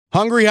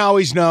Hungry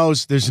Howie's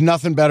knows there's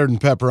nothing better than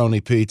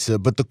pepperoni pizza,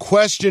 but the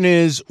question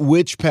is,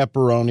 which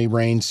pepperoni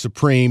reigns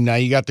supreme? Now,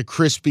 you got the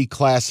crispy,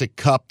 classic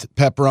cupped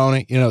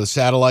pepperoni, the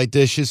satellite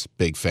dishes,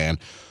 big fan.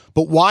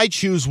 But why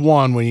choose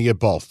one when you get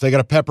both? They got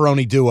a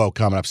pepperoni duo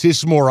coming up. See, this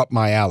is more up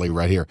my alley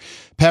right here.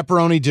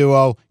 Pepperoni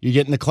duo, you're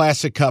getting the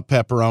classic cup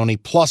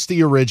pepperoni, plus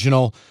the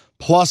original,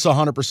 plus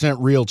 100%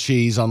 real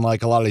cheese,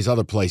 unlike a lot of these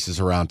other places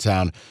around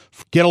town.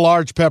 Get a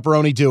large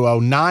pepperoni duo,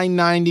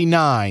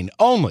 $9.99,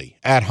 only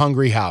at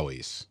Hungry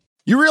Howie's.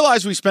 You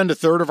realize we spend a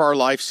third of our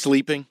life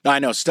sleeping? I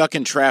know, stuck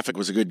in traffic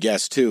was a good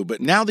guess too, but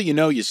now that you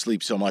know you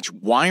sleep so much,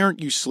 why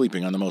aren't you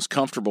sleeping on the most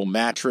comfortable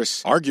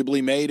mattress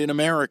arguably made in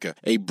America?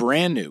 A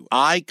brand new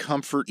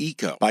iComfort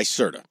Eco by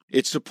Serta.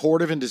 It's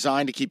supportive and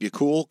designed to keep you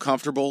cool,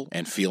 comfortable,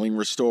 and feeling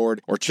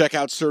restored. Or check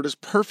out Serta's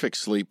Perfect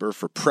Sleeper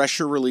for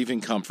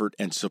pressure-relieving comfort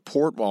and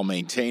support while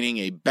maintaining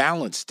a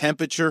balanced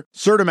temperature.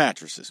 Serta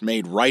mattresses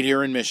made right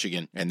here in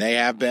Michigan, and they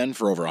have been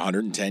for over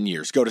 110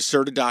 years. Go to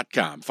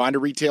Serta.com. Find a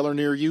retailer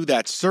near you.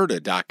 That's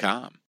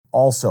Serta.com.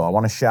 Also, I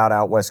want to shout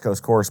out West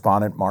Coast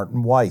correspondent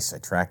Martin Weiss. I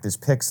tracked his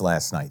picks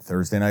last night,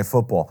 Thursday Night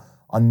Football.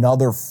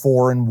 Another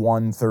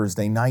 4-1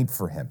 Thursday night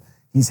for him.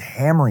 He's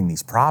hammering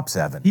these props,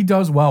 Evan. He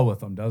does well with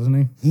them, doesn't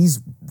he? He's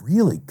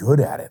really good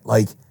at it.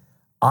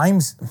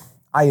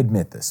 I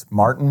admit this.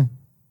 Martin,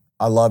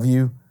 I love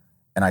you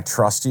and I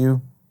trust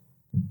you,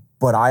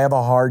 but I have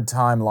a hard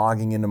time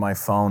logging into my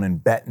phone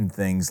and betting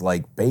things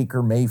like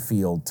Baker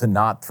Mayfield to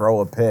not throw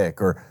a pick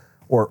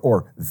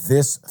or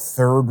this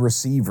third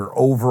receiver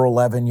over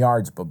 11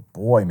 yards. But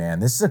boy, man,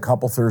 this is a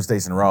couple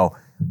Thursdays in a row.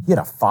 He had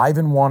a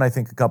 5-1, I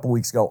think, a couple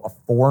weeks ago,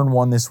 a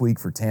 4-1 this week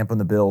for Tampa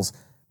and the Bills.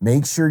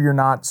 Make sure you're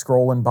not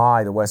scrolling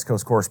by the West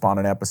Coast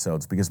Correspondent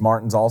episodes because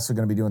Martin's also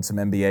going to be doing some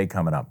NBA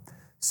coming up.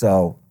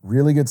 So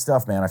really good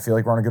stuff, man. I feel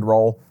like we're on a good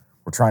roll.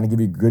 We're trying to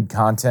give you good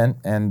content.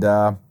 And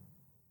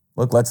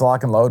look, let's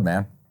lock and load,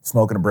 man.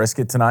 Smoking a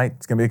brisket tonight.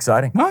 It's going to be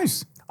exciting.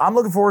 Nice. I'm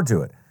looking forward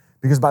to it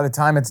because by the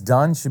time it's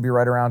done, should be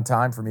right around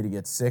time for me to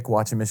get sick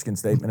watching Michigan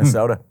State,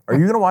 Minnesota. Are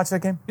you going to watch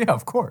that game? Yeah,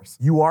 of course.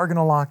 You are going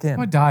to lock in.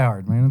 I'm a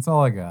diehard, man. That's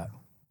all I got.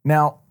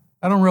 Now,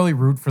 I don't really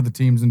root for the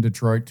teams in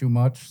Detroit too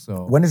much.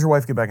 So when does your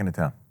wife get back into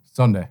town?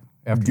 Sunday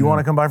afternoon. Do you want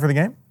to come by for the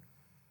game?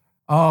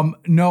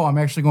 No, I'm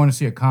actually going to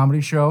see a comedy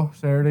show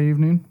Saturday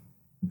evening.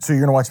 So you're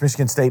going to watch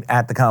Michigan State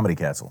at the Comedy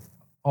Castle?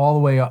 All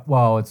the way up.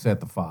 Well, it's at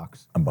the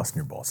Fox. I'm busting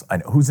your balls. I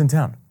know. Who's in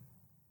town?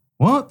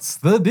 What's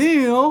the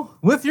deal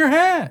with your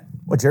hat?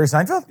 What, Jerry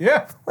Seinfeld?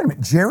 Yeah. Wait a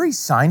minute. Jerry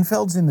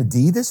Seinfeld's in the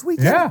D this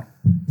weekend? Yeah.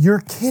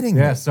 You're kidding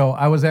me. Yeah, so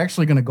I was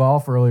actually going to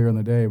golf earlier in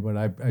the day, but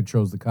I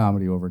chose the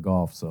comedy over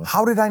golf. So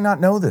how did I not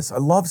know this? I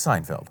love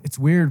Seinfeld. It's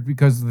weird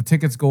because the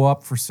tickets go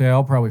up for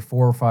sale probably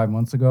 4 or 5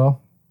 months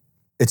ago.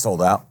 It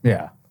sold out?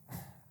 Yeah.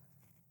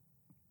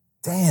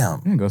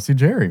 Damn. Yeah, go see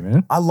Jerry,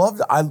 man.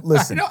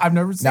 Listen. I know, I've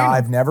never seen him.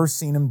 I've never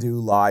seen him do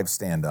live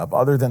stand-up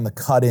other than the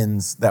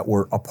cut-ins that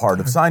were a part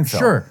of Seinfeld.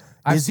 Sure.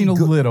 I've seen a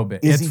little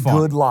bit. Is it's he funny.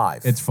 good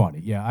live? It's funny.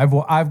 Yeah,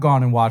 I've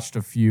gone and watched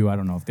a few. I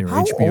don't know if they were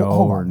HBO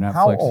or Netflix.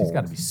 How old? He's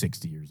got to be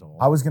 60 years old.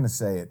 I was going to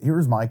say it.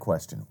 Here's my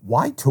question.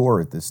 Why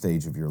tour at this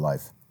stage of your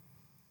life?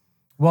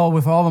 Well,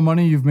 with all the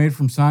money you've made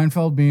from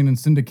Seinfeld being in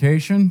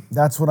syndication.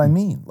 That's what I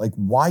mean.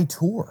 Why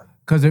tour?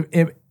 Because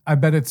I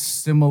bet it's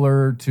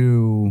similar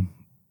to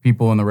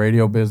people in the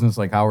radio business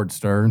like Howard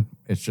Stern.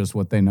 It's just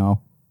what they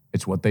know.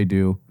 It's what they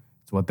do.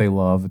 It's what they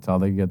love. It's how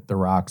they get the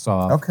rocks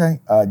off. Okay.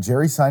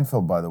 Jerry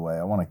Seinfeld, by the way,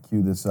 I want to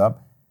cue this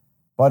up.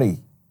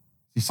 Buddy.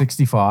 He's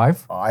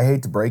 65? I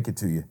hate to break it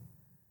to you.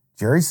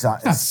 Jerry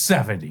Seinfeld. That's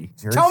 70.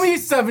 Tell me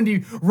he's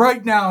 70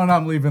 right now and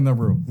I'm leaving the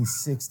room. He's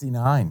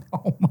 69.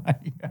 Oh, my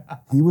God.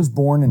 He was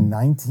born in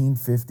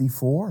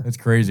 1954. It's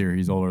crazier.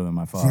 He's older than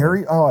my father.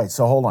 Jerry, all right,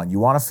 so hold on. You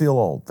want to feel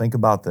old. Think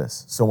about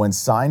this. So when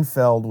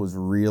Seinfeld was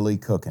really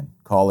cooking,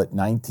 call it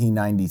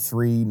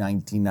 1993,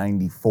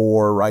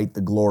 1994, right?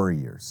 The glory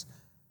years.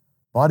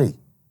 Buddy,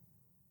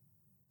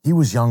 he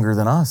was younger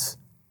than us.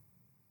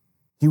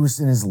 He was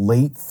in his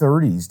late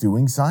 30s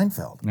doing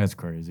Seinfeld. That's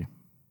crazy.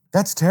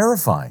 That's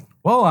terrifying.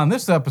 Well, on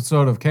this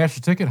episode of Cash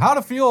the Ticket, how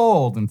to feel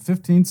old in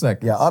 15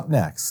 seconds. Yeah, up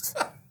next,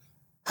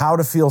 how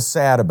to feel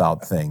sad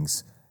about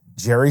things.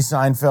 Jerry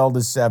Seinfeld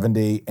is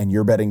 70, and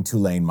you're betting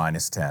Tulane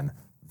 -10.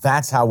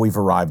 That's how we've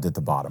arrived at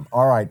the bottom.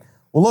 All right.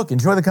 Well, look,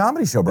 enjoy the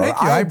comedy show, brother.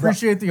 Thank you. I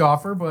appreciate the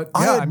offer, but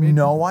I had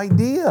no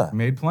idea.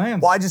 Made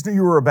plans. Well, I just knew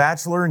you were a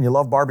bachelor and you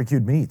love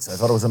barbecued meats. I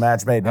thought it was a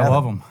match made in heaven. I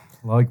love them.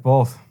 Like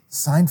both.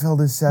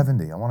 Seinfeld is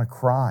 70. I want to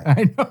cry.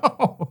 I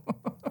know.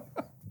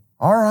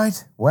 All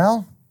right.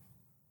 Well,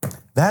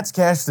 that's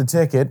Cash the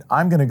Ticket.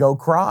 I'm going to go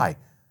cry.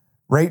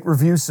 Rate,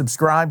 review,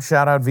 subscribe.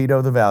 Shout out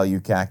Vito the Value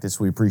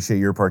Cactus. We appreciate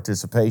your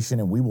participation,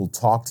 and we will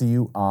talk to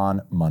you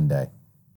on Monday.